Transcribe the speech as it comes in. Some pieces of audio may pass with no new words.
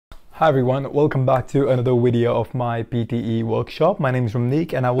Hi everyone, welcome back to another video of my PTE workshop. My name is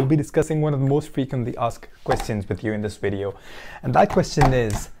Ramneek and I will be discussing one of the most frequently asked questions with you in this video. And that question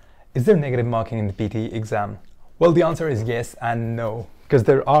is there negative marking in the PTE exam? Well, the answer is yes and no, because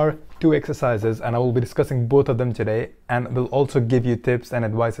there are two exercises and I will be discussing both of them today, and will also give you tips and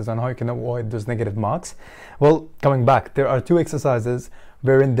advices on how you can avoid those negative marks. Well, coming back, there are two exercises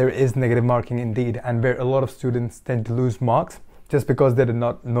wherein there is negative marking indeed, and where a lot of students tend to lose marks just because they did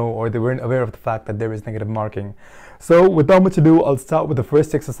not know or they weren't aware of the fact that there is negative marking. So without much ado, I'll start with the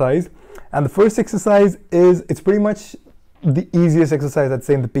first exercise. And the first exercise it's pretty much the easiest exercise, I'd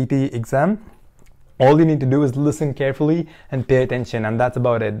say, in the PTE exam. All you need to do is listen carefully and pay attention, and that's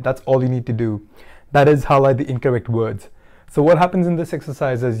about it. That's all you need to do. That is highlight the incorrect words. So what happens in this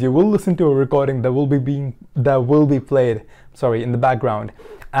exercise is you will listen to a recording that will be played in the background.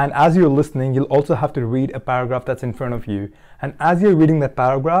 And as you're listening, you'll also have to read a paragraph that's in front of you. And as you're reading that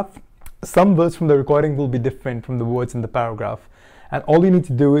paragraph, some words from the recording will be different from the words in the paragraph. And all you need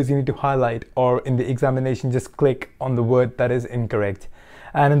to do is you need to highlight, or in the examination, just click on the word that is incorrect.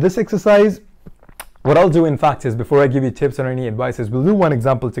 And in this exercise, what I'll do in fact is, before I give you tips or any advices, we'll do one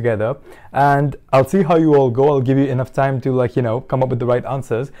example together and I'll see how you all go. I'll give you enough time to come up with the right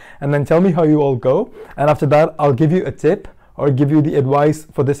answers, and then tell me how you all go. And after that, I'll give you a tip or give you the advice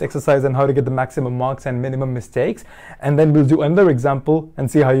for this exercise and how to get the maximum marks and minimum mistakes. And then we'll do another example and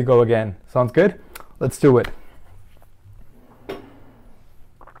see how you go again. Sounds good? Let's do it.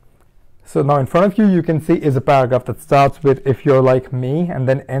 So now in front of you, you can see is a paragraph that starts with "if you're like me" and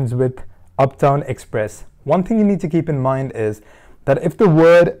then ends with "Uptown Express." One thing you need to keep in mind is that if the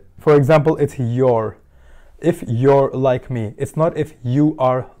word, for example, it's your, if you're like me, it's not if you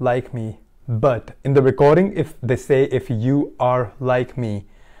are like me. But in the recording, if they say if you are like me,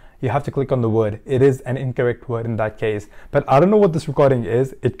 you have to click on the word. It is an incorrect word in that case. But I don't know what this recording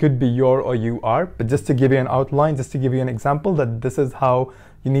is. It could be your or you are, but just to give you an outline, just to give you an example that this is how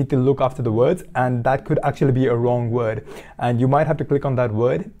you need to look after the words, and that could actually be a wrong word. And you might have to click on that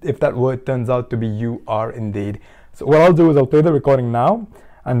word if that word turns out to be you are indeed. So what I'll do is I'll play the recording now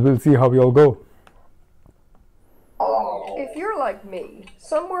and we'll see how we all go. If you're like me,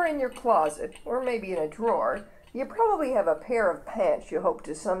 somewhere in your closet, or maybe in a drawer, you probably have a pair of pants you hope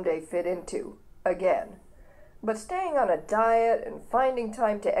to someday fit into, again. But staying on a diet and finding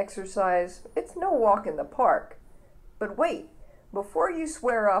time to exercise, it's no walk in the park. But wait, before you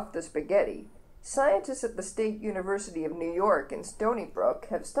swear off the spaghetti, scientists at the State University of New York in Stony Brook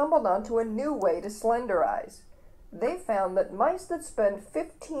have stumbled onto a new way to slenderize. They found that mice that spend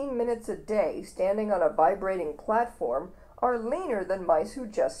 15 minutes a day standing on a vibrating platform are leaner than mice who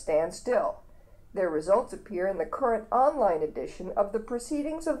just stand still. Their results appear in the current online edition of the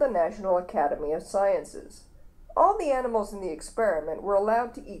Proceedings of the National Academy of Sciences. All the animals in the experiment were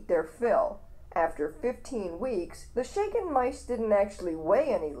allowed to eat their fill. After 15 weeks, the shaken mice didn't actually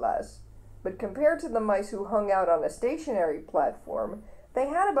weigh any less, but compared to the mice who hung out on a stationary platform, they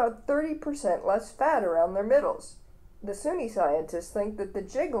had about 30% less fat around their middles. The SUNY scientists think that the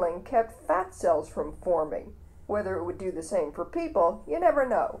jiggling kept fat cells from forming. Whether it would do the same for people, you never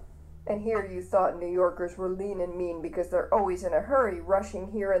know. And here you thought New Yorkers were lean and mean because they're always in a hurry,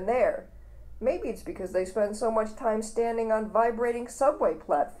 rushing here and there. Maybe it's because they spend so much time standing on vibrating subway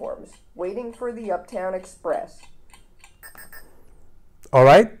platforms, waiting for the Uptown Express.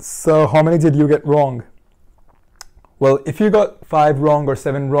 Alright, so how many did you get wrong? Well, if you got 5 wrong or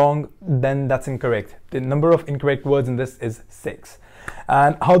 7 wrong, then that's incorrect. The number of incorrect words in this is 6.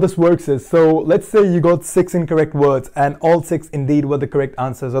 And how this works is, so let's say you got 6 incorrect words and all 6 indeed were the correct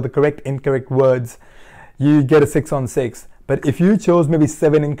answers or the correct incorrect words, you get a 6 on 6. But if you chose maybe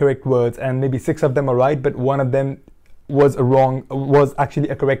 7 incorrect words and maybe 6 of them are right, but one of them was actually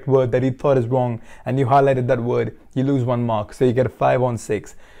a correct word that you thought is wrong, and you highlighted that word, you lose 1 mark. So you get a 5 on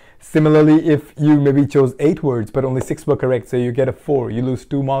 6. Similarly, if you maybe chose 8 words, but only 6 were correct, so you get a 4. You lose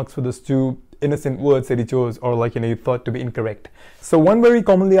 2 marks for those 2 innocent words that you chose, or you thought to be incorrect. So one very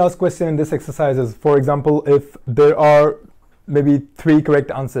commonly asked question in this exercise is, for example, if there are maybe 3 correct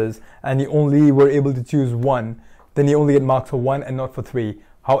answers and you only were able to choose 1, then you only get marks for 1 and not for 3.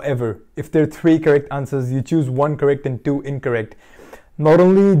 However, if there are 3 correct answers, you choose 1 correct and 2 incorrect. Not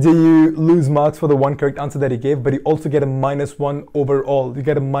only do you lose marks for the 1 correct answer that you gave, but you also get a -1 overall. You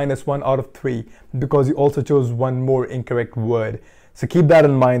get a -1 out of 3 because you also chose 1 more incorrect word. So keep that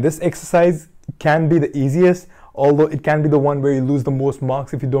in mind. This exercise can be the easiest, although it can be the one where you lose the most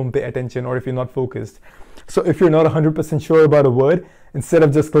marks if you don't pay attention or if you're not focused. So if you're not 100% sure about a word, instead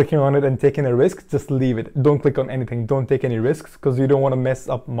of just clicking on it and taking a risk, just leave it. Don't click on anything. Don't take any risks, because you don't want to mess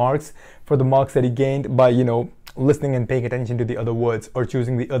up marks for the marks that you gained by, listening and paying attention to the other words or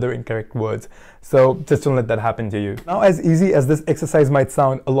choosing the other incorrect words. So just don't let that happen to you. Now, as easy as this exercise might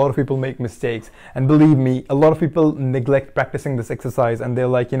sound, a lot of people make mistakes. And believe me, a lot of people neglect practicing this exercise and they're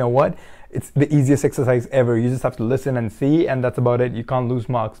like, you know what? It's the easiest exercise ever. You just have to listen and see, and that's about it. You can't lose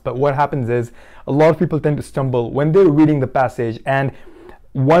marks. But what happens is a lot of people tend to stumble when they're reading the passage and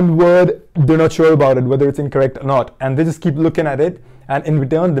one word, they're not sure about it, whether it's incorrect or not. And they just keep looking at it. And in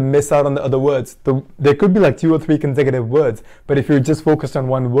return, they miss out on the other words. There could be like 2 or 3 consecutive words, but if you're just focused on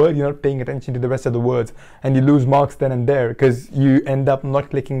one word, you're not paying attention to the rest of the words, and you lose marks then and there because you end up not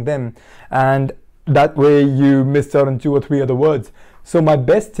clicking them, and that way you missed out on 2 or 3 other words. So my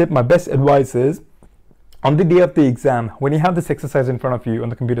best tip, my best advice is, on the day of the exam, when you have this exercise in front of you on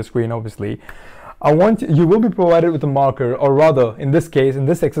the computer screen, obviously, you will be provided with a marker, or rather, in this case, in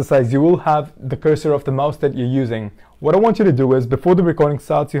this exercise, you will have the cursor of the mouse that you're using. What I want you to do is, before the recording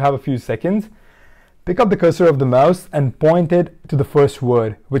starts, you have a few seconds, pick up the cursor of the mouse and point it to the first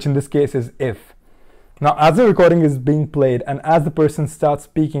word, which in this case is if. Now, as the recording is being played and as the person starts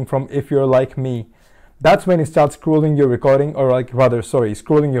speaking from If You're Like Me, that's when you start scrolling your recording, or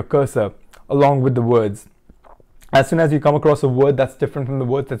scrolling your cursor along with the words. As soon as you come across a word that's different from the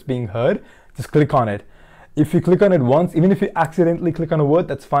word that's being heard, just click on it. If you click on it once, even if you accidentally click on a word,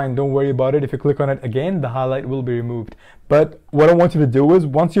 that's fine, don't worry about it. If you click on it again, the highlight will be removed. But what I want you to do is,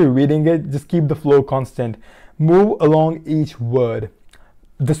 once you're reading it, just keep the flow constant. Move along each word.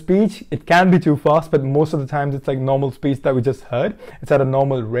 The speech, it can be too fast, but most of the times it's like normal speech that we just heard. It's at a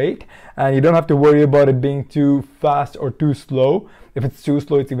normal rate, and you don't have to worry about it being too fast or too slow. If it's too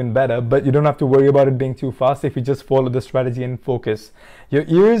slow, it's even better, but you don't have to worry about it being too fast if you just follow the strategy and focus. Your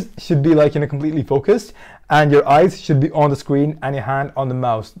ears should be like, completely focused, and your eyes should be on the screen and your hand on the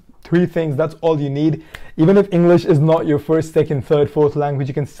mouse. 3 things, that's all you need. Even if English is not your first, second, third, fourth language,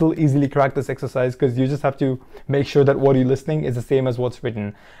 you can still easily crack this exercise, because you just have to make sure that what you're listening is the same as what's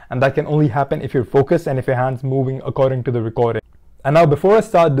written. And that can only happen if you're focused and if your hand's moving according to the recording. And now, before I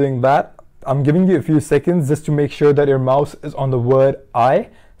start doing that, I'm giving you a few seconds just to make sure that your mouse is on the word I,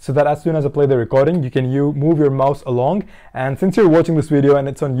 so that as soon as I play the recording, you can move your mouse along. And since you're watching this video and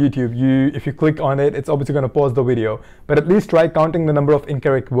it's on YouTube, if you click on it, it's obviously going to pause the video. But at least try counting the number of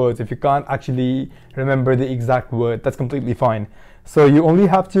incorrect words. If you can't actually remember the exact word, that's completely fine. So you only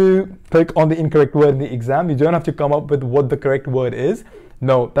have to click on the incorrect word in the exam. You don't have to come up with what the correct word is.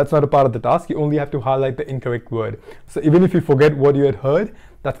 No, that's not a part of the task. You only have to highlight the incorrect word. So even if you forget what you had heard,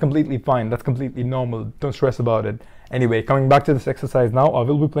 that's completely fine. That's completely normal. Don't stress about it. Anyway, coming back to this exercise now, I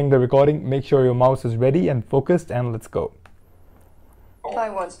will be playing the recording. Make sure your mouse is ready and focused, and let's go. I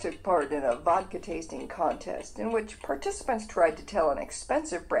once took part in a vodka tasting contest in which participants tried to tell an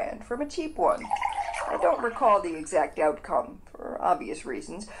expensive brand from a cheap one. I don't recall the exact outcome for obvious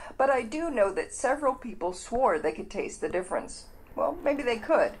reasons, but I do know that several people swore they could taste the difference. Well, maybe they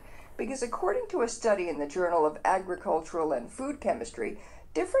could, because according to a study in the Journal of Agricultural and Food Chemistry,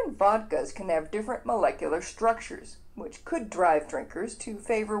 different vodkas can have different molecular structures, which could drive drinkers to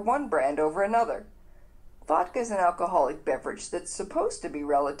favor one brand over another. Vodka is an alcoholic beverage that's supposed to be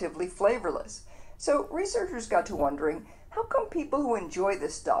relatively flavorless, so researchers got to wondering, how come people who enjoy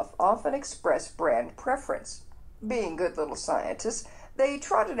this stuff often express brand preference? Being good little scientists, they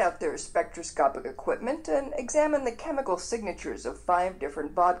trotted out their spectroscopic equipment and examined the chemical signatures of 5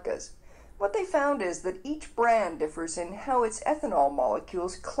 different vodkas. What they found is that each brand differs in how its ethanol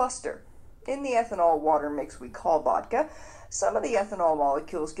molecules cluster. In the ethanol water mix we call vodka, some of the ethanol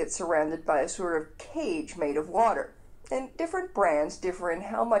molecules get surrounded by a sort of cage made of water, and different brands differ in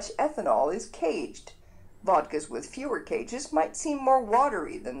how much ethanol is caged. Vodkas with fewer cages might seem more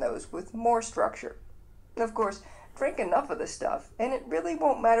watery than those with more structure. Of course, drink enough of the stuff, and it really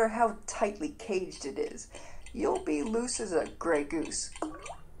won't matter how tightly caged it is. You'll be loose as a gray goose.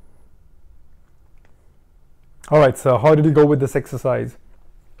 Alright, so how did you go with this exercise?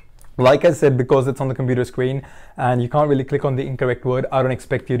 Like I said, because it's on the computer screen and you can't really click on the incorrect word, I don't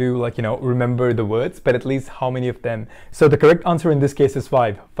expect you to, remember the words, but at least how many of them. So the correct answer in this case is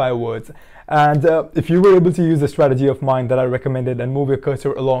 5 words. And if you were able to use the strategy of mine that I recommended and move your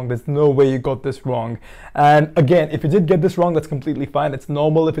cursor along, there's no way you got this wrong. And again, if you did get this wrong, that's completely fine. It's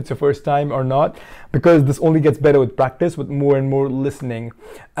normal if it's your first time or not, because this only gets better with practice, with more and more listening.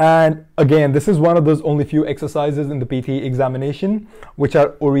 And again, this is one of those only few exercises in the PTE examination which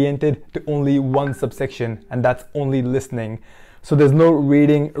are oriented to only one subsection, and that's only listening. So there's no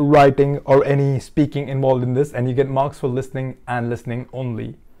reading, writing, or any speaking involved in this, and you get marks for listening and listening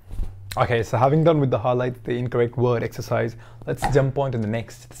only. Okay, so having done with the highlight the incorrect word exercise, let's jump on to the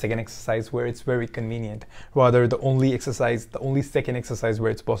second exercise, where it's very convenient. Rather, the only second exercise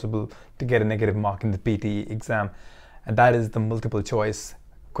where it's possible to get a negative mark in the PTE exam, and that is the multiple choice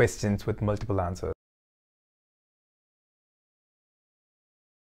questions with multiple answers.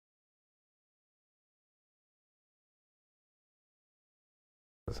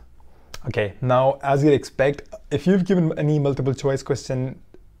 Okay, now as you'd expect, if you've given any multiple choice question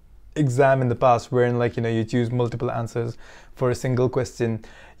exam in the past wherein you choose multiple answers for a single question,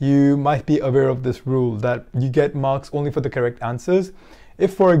 you might be aware of this rule that you get marks only for the correct answers.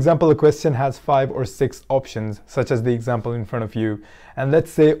 If, for example, a question has 5 or 6 options, such as the example in front of you, and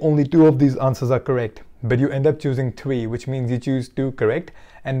let's say only 2 of these answers are correct, but you end up choosing 3, which means you choose 2 correct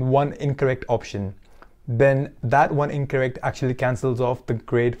and 1 incorrect option, then that 1 incorrect actually cancels off the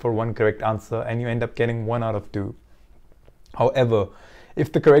grade for 1 correct answer and you end up getting 1 out of 2. However,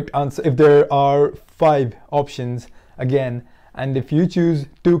 if there are 5 options again, and if you choose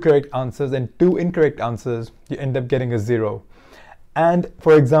 2 correct answers and 2 incorrect answers, you end up getting a 0. And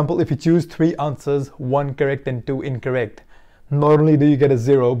for example, if you choose 3 answers, 1 correct and 2 incorrect, not only do you get a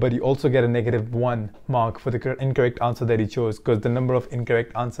 0, but you also get a -1 mark for the incorrect answer that you chose, because the number of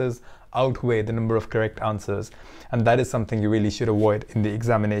incorrect answers outweigh the number of correct answers, and that is something you really should avoid in the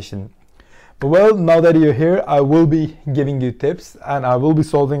examination. But well, now that you're here, I will be giving you tips and I will be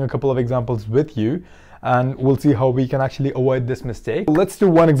solving a couple of examples with you, and we'll see how we can actually avoid this mistake. Let's do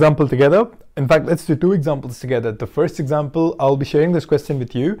one example together. In fact, let's do 2 examples together. The first example, I'll be sharing this question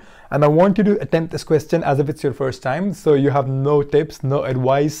with you, and I want you to attempt this question as if it's your first time. So you have no tips, no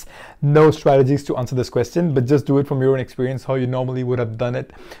advice, no strategies to answer this question, but just do it from your own experience, how you normally would have done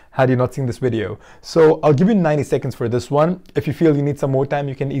it had you not seen this video. So I'll give you 90 seconds for this one. If you feel you need some more time,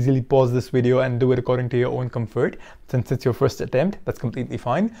 you can easily pause this video and do it according to your own comfort. Since it's your first attempt, that's completely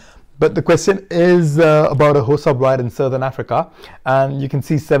fine. But the question is about a Hosa bride in Southern Africa, and you can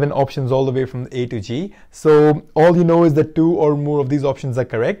see 7 options all the way from A to G. So all you know is that 2 or more of these options are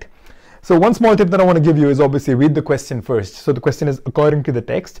correct. So one small tip that I want to give you is obviously read the question first. So the question is, according to the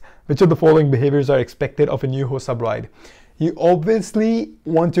text, which of the following behaviors are expected of a new Hosa bride? You obviously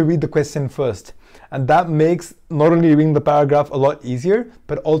want to read the question first, and that makes not only reading the paragraph a lot easier,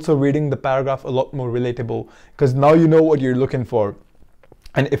 but also reading the paragraph a lot more relatable, because now you know what you're looking for.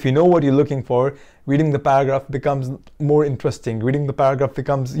 And if you know what you're looking for, reading the paragraph becomes more interesting. Reading the paragraph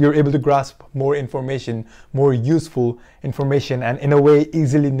becomes, you're able to grasp more information, more useful information, and in a way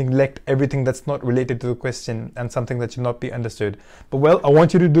easily neglect everything that's not related to the question and something that should not be understood. But well, I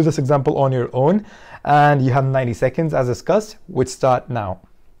want you to do this example on your own, and you have 90 seconds as discussed, which start now.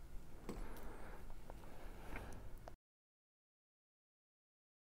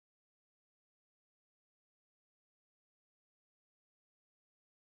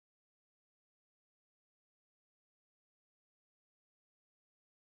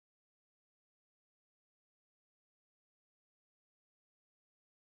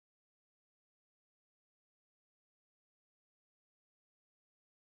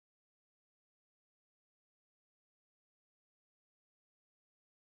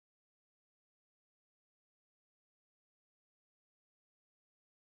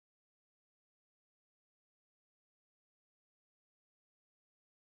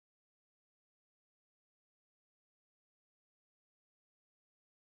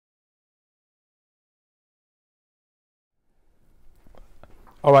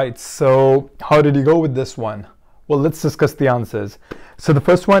 All right, so how did you go with this one? Well, let's discuss the answers. So the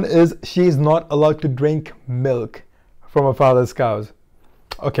first one is, she is not allowed to drink milk from her father's cows.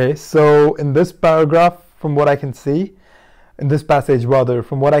 Okay, so in this paragraph, from what I can see, in this passage rather,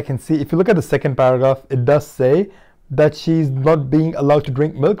 from what I can see, if you look at the second paragraph, it does say that she's not being allowed to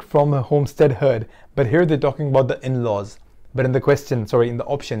drink milk from her homestead herd. But here they're talking about the in-laws. But in the question, sorry, in the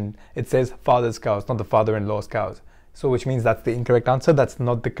option, it says father's cows, not the father-in-law's cows. So which means that's the incorrect answer. That's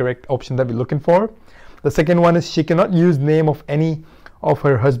not the correct option that we're looking for. The second one is, she cannot use name of any of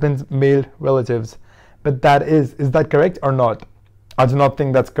her husband's male relatives. But is that correct or not? I do not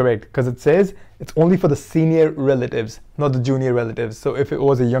think that's correct, because it says it's only for the senior relatives, not the junior relatives. So if it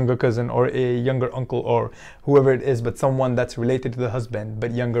was a younger cousin or a younger uncle or whoever it is, but someone that's related to the husband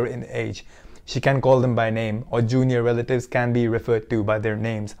but younger in age, she can call them by name, or junior relatives can be referred to by their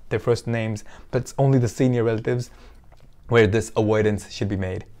names, their first names, but it's only the senior relatives where this avoidance should be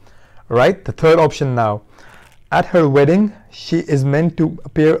made. Right, the third option now. At her wedding, she is meant to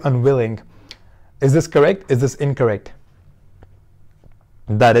appear unwilling. Is this correct? Is this incorrect?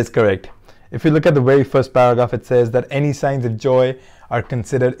 That is correct. If you look at the very first paragraph, it says that any signs of joy are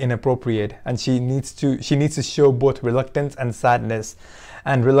considered inappropriate, and she needs to show both reluctance and sadness.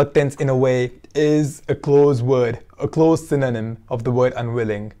 And reluctance, in a way, is a close word, a close synonym of the word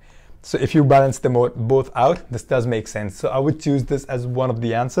unwilling. So if you balance them both out, this does make sense. So I would choose this as one of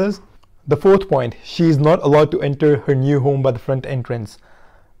the answers. The fourth point, she is not allowed to enter her new home by the front entrance.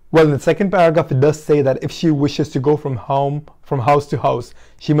 Well, in the second paragraph, it does say that if she wishes to go from house to house,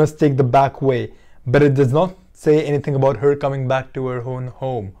 she must take the back way. But it does not say anything about her coming back to her own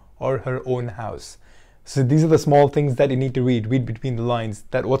home or her own house. So these are the small things that you need to read between the lines,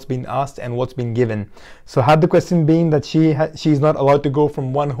 that what's been asked and what's been given. So had the question been that she's not allowed to go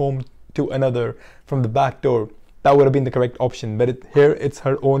from one home to another from the back door, that would have been the correct option. But here it's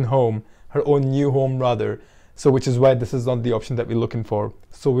her own home, her own new home rather. So which is why this is not the option that we're looking for.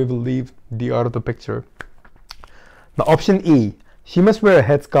 So we will leave D out of the picture. Now option E, she must wear a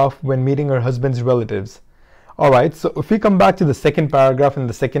headscarf when meeting her husband's relatives. Alright, so if we come back to the second paragraph in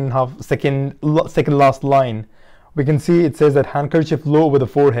the second last line, we can see it says that handkerchief low over the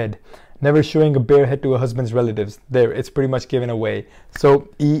forehead, never showing a bare head to her husband's relatives. There, it's pretty much given away. So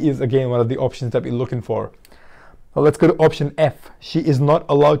E is again one of the options that we're looking for. Now let's go to option F. She is not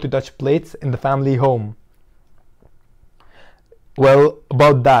allowed to touch plates in the family home. Well,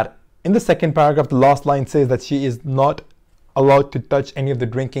 about that, in the second paragraph, the last line says that she is not allowed to touch any of the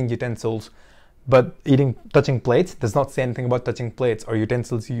drinking utensils. But touching plates does not say anything about touching plates or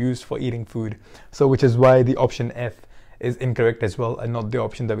utensils used for eating food. So which is why the option F is incorrect as well and not the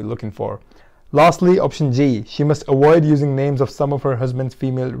option that we're looking for. Lastly, option G, she must avoid using names of some of her husband's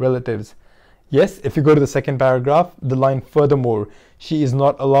female relatives. Yes, if you go to the second paragraph, the line furthermore, she is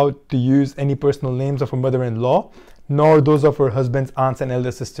not allowed to use any personal names of her mother-in-law, nor those of her husband's aunts and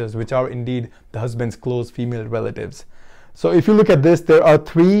elder sisters, which are indeed the husband's close female relatives. So if you look at this, there are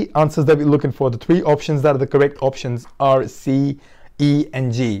three answers that we're looking for. The three options that are the correct options are C, E,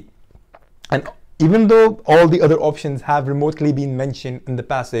 and G. And even though all the other options have remotely been mentioned in the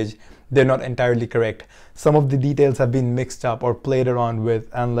passage, they're not entirely correct. Some of the details have been mixed up or played around with,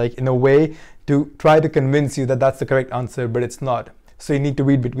 and like in a way to try to convince you that that's the correct answer, but it's not. So you need to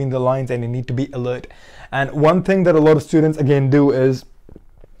read between the lines and you need to be alert. And one thing that a lot of students again do is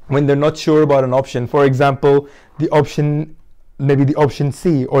when they're not sure about an option, for example, maybe the option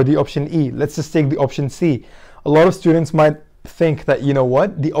C or the option E. Let's just take the option C. A lot of students might think that, you know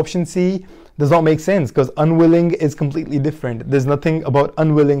what, the option C does not make sense because unwilling is completely different. There's nothing about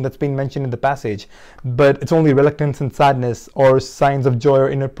unwilling that's been mentioned in the passage, but it's only reluctance and sadness or signs of joy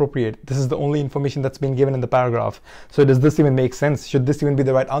or inappropriate. This is the only information that's been given in the paragraph. So does this even make sense? Should this even be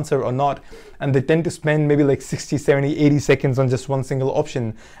the right answer or not? And they tend to spend maybe like 60, 70, 80 seconds on just one single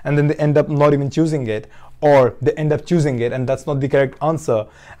option, and then they end up not even choosing it, or they end up choosing it and that's not the correct answer.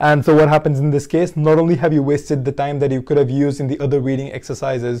 And so what happens in this case, not only have you wasted the time that you could have used in the other reading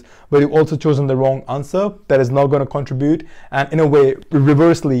exercises, but you've also chosen the wrong answer that is not going to contribute and in a way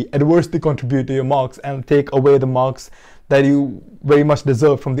adversely contribute to your marks and take away the marks that you very much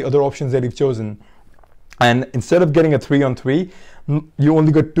deserve from the other options that you've chosen. And instead of getting a 3 on 3, you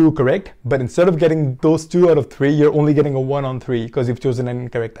only got 2 correct, but instead of getting those 2 out of 3, you're only getting a 1 on 3 because you've chosen an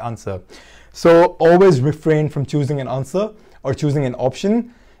incorrect answer. So always refrain from choosing an answer or choosing an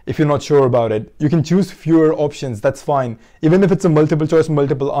option if you're not sure about it. You can choose fewer options, that's fine. Even if it's a multiple choice,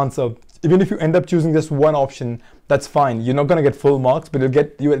 multiple answer, even if you end up choosing just one option, that's fine. You're not going to get full marks, but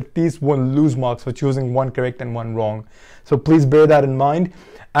you at least won't lose marks for choosing one correct and one wrong. So please bear that in mind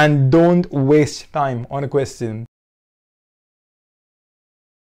and don't waste time on a question.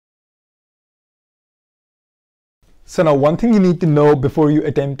 So now one thing you need to know before you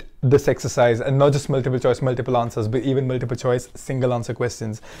attempt this exercise, and not just multiple choice, multiple answers, but even multiple choice, single answer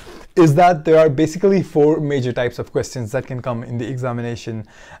questions, is that there are basically 4 major types of questions that can come in the examination.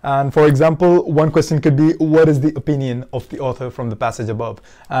 And for example, one question could be, what is the opinion of the author from the passage above?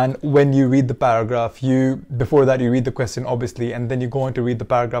 And when you read the paragraph, before that you read the question obviously, and then you go on to read the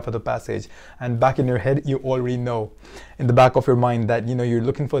paragraph of the passage, and back in your head you already know in the back of your mind that you're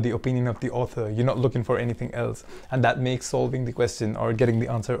looking for the opinion of the author, you're not looking for anything else, and that makes solving the question or getting the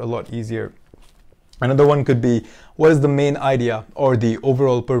answer a lot easier. Another one could be, what is the main idea or the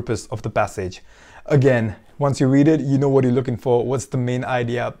overall purpose of the passage? Again, once you read it, you know what you're looking for. What's the main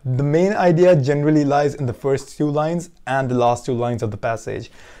idea? The main idea generally lies in the first 2 lines and the last 2 lines of the passage.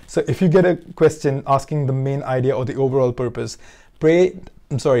 So if you get a question asking the main idea or the overall purpose, pay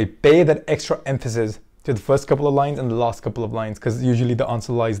that extra emphasis to the first couple of lines and the last couple of lines, because usually the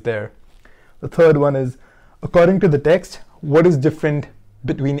answer lies there. The third one is, according to the text, what is different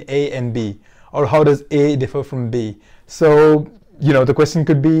between A and B, or how does A differ from B? So, the question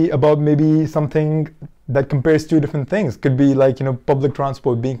could be about maybe something that compares two different things. Could be like, public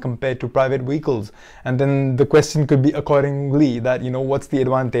transport being compared to private vehicles, and then the question could be accordingly that, what's the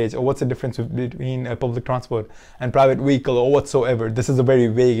advantage or what's the difference between a public transport and private vehicle or whatsoever. This is a very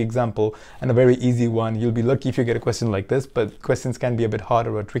vague example and a very easy one. You'll be lucky if you get a question like this, but questions can be a bit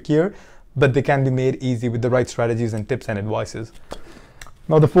harder or trickier, but they can be made easy with the right strategies and tips and advices.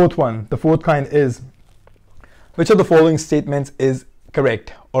 Now the fourth kind is, which of the following statements is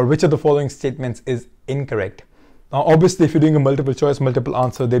correct, or which of the following statements is incorrect? Now obviously if you're doing a multiple choice, multiple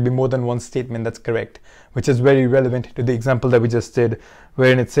answer, there'll be more than one statement that's correct, which is very relevant to the example that we just did,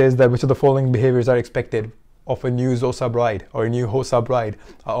 wherein it says that which of the following behaviors are expected of a new Zosa bride or a new Hosa bride.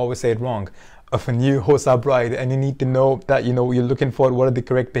 I always say it wrong. Of a new Hosa bride, and you need to know that you're looking for what are the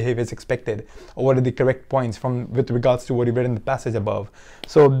correct behaviors expected, or what are the correct points with regards to what you read in the passage above.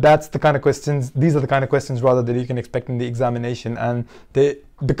 So that's the kind of questions, these are the kind of questions rather that you can expect in the examination, and they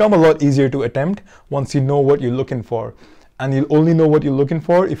become a lot easier to attempt once you know what you're looking for. And you'll only know what you're looking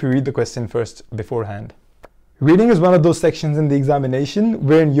for if you read the question first beforehand. Reading is one of those sections in the examination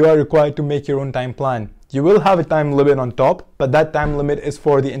wherein you are required to make your own time plan. You will have a time limit on top, but that time limit is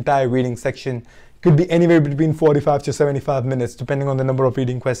for the entire reading section. Could be anywhere between 45 to 75 minutes, depending on the number of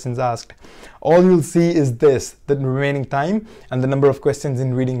reading questions asked. All you'll see is the remaining time and the number of questions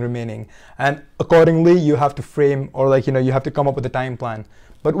in reading remaining. And accordingly, you have to frame, or you have to come up with a time plan.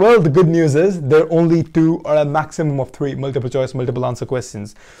 But well, the good news is there are only 2 or a maximum of 3 multiple choice, multiple answer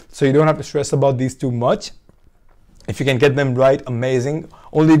questions. So you don't have to stress about these too much. If you can get them right, amazing.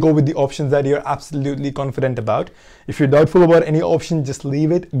 Only go with the options that you're absolutely confident about. If you're doubtful about any option, just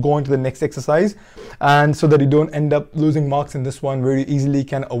leave it, go on to the next exercise, and so that you don't end up losing marks in this one, where you easily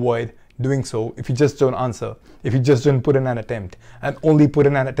can avoid doing so if you just don't answer, if you just don't put in an attempt, and only put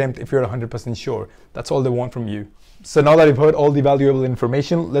in an attempt if you're 100% sure. That's all they want from you. So now that you've heard all the valuable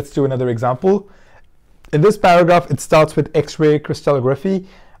information, let's do another example. In this paragraph, it starts with X-ray crystallography,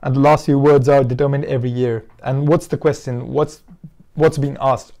 and the last few words are determined every year. And what's the question? What's being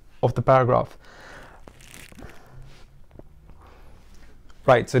asked of the paragraph?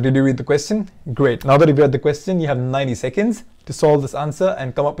 Right, so did you read the question? Great. Now that you've read the question, you have 90 seconds to solve this answer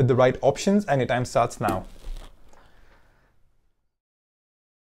and come up with the right options, and your time starts now.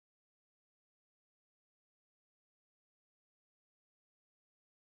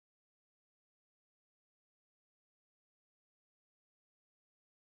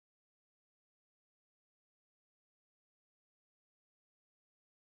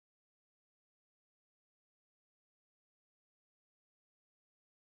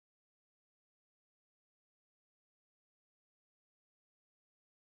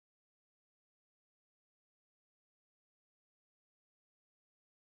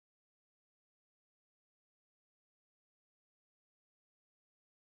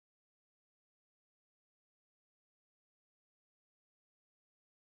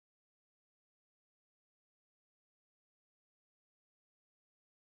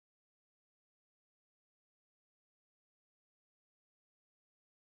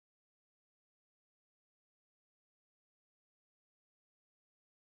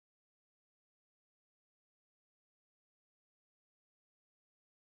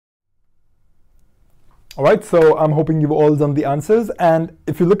 All right, so I'm hoping you've all done the answers. And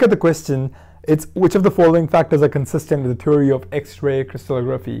if you look at the question, it's which of the following factors are consistent with the theory of X-ray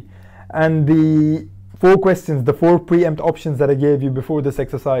crystallography? And the 4 questions, the 4 preempt options that I gave you before this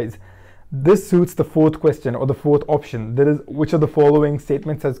exercise, this suits the 4th question, or the 4th option. That is, which of the following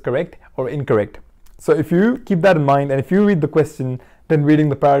statements is correct or incorrect? So if you keep that in mind, and if you read the question, then reading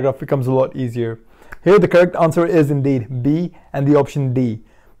the paragraph becomes a lot easier. Here the correct answer is indeed B and the option D.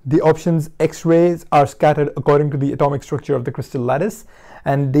 The options X-rays are scattered according to the atomic structure of the crystal lattice,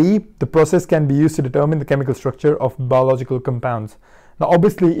 and D, the process can be used to determine the chemical structure of biological compounds. Now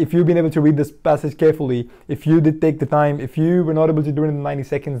obviously, if you've been able to read this passage carefully, if you did take the time, if you were not able to do it in 90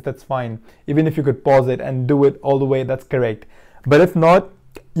 seconds, that's fine. Even if you could pause it and do it all the way, that's correct. But if not,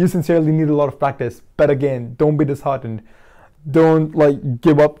 you sincerely need a lot of practice. But again, don't be disheartened. Don't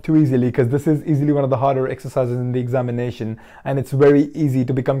give up too easily, because this is easily one of the harder exercises in the examination, and it's very easy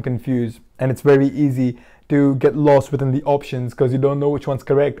to become confused, and it's very easy to get lost within the options because you don't know which one's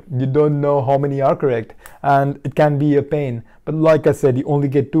correct. You don't know how many are correct, and it can be a pain. But like I said, you only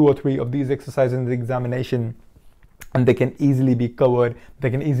get 2 or 3 of these exercises in the examination, and they can easily be covered,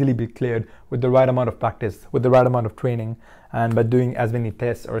 they can easily be cleared with the right amount of practice, with the right amount of training. and by doing as many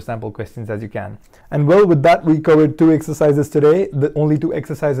tests or sample questions as you can. And well, with that, we covered 2 exercises today, the only 2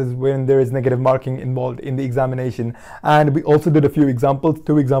 exercises when there is negative marking involved in the examination. And we also did a few examples,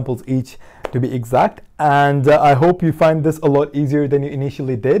 2 examples each to be exact. And I hope you find this a lot easier than you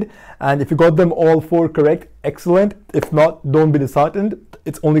initially did. And if you got them all 4 correct, excellent. If not, don't be disheartened.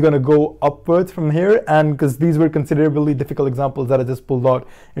 It's only going to go upwards from here, and because these were considerably difficult examples that I just pulled out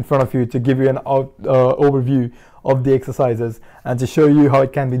in front of you to give you an overview of the exercises and to show you how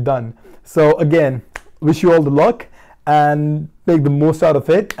it can be done. So again, wish you all the luck and make the most out of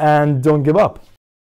it, and don't give up.